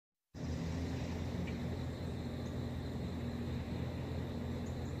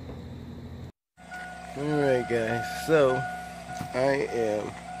Alright guys, so I am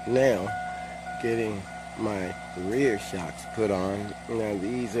now getting my rear shocks put on. Now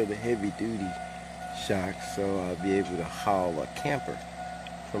these are the heavy duty shocks, so I'll be able to haul a camper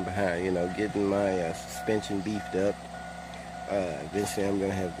from behind, getting my suspension beefed up. Eventually I'm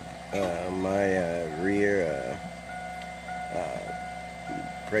going to have my rear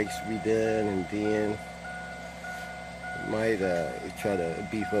brakes redone, and then might try to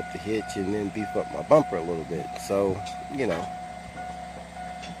beef up the hitch and then beef up my bumper a little bit. So,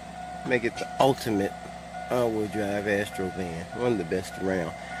 make it the ultimate all-wheel drive Astro van, one of the best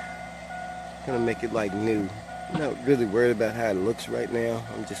around. Gonna make it like new. I'm not really worried about how it looks right now.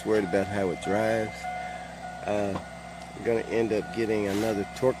 I'm just worried about how it drives. I'm gonna end up getting another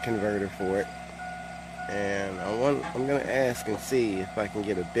torque converter for it, and I'm gonna ask and see if I can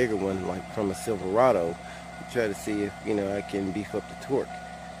get a bigger one, like from a Silverado. Try to see if I can beef up the torque.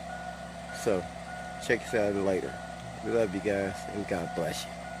 So check us out later. We love you guys, and God bless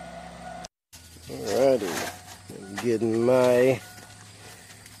you. Alrighty, I'm getting my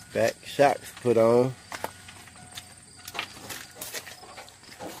back shocks put on.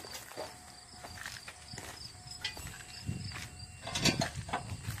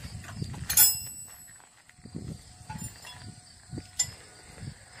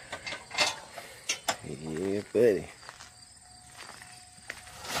 Yeah, buddy.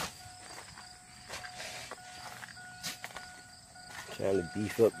 Trying to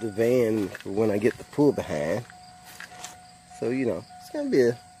beef up the van for when I get the pull behind. So, it's gonna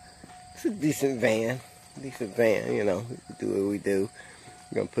be it's a decent van. We do what we do.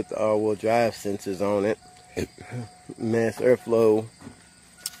 We're gonna put the all-wheel drive sensors on it. Mass airflow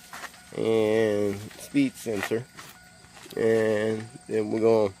and speed sensor. And then we're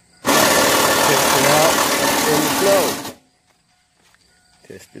gonna test it out in the snow.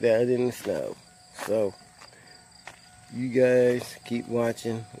 Test it out in the snow. So, you guys keep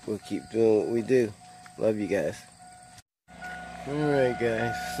watching. We'll keep doing what we do. Love you guys. Alright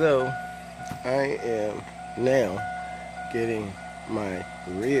guys, so I am now getting my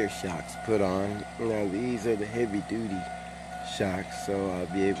rear shocks put on. Now these are the heavy duty shocks, so I'll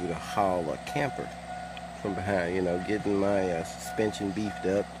be able to haul a camper from behind, getting my suspension beefed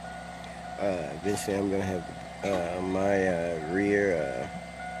up. Eventually I'm going to have my rear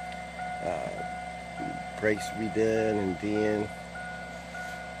brakes redone, and then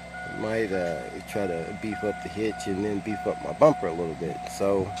might try to beef up the hitch and then beef up my bumper a little bit.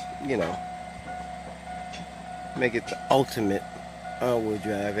 So, make it the ultimate all-wheel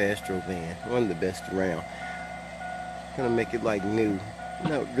drive Astro van, one of the best around. Gonna make it like new. I'm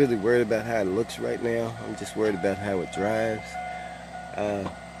not really worried about how it looks right now. I'm just worried about how it drives.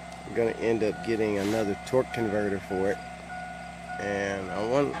 I'm gonna end up getting another torque converter for it, and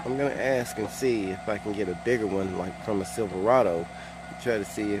I'm gonna ask and see if I can get a bigger one, like from a Silverado. Try to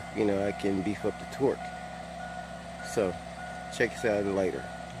see if I can beef up the torque. So check us out later.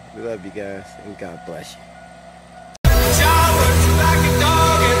 We love you guys, and God bless you.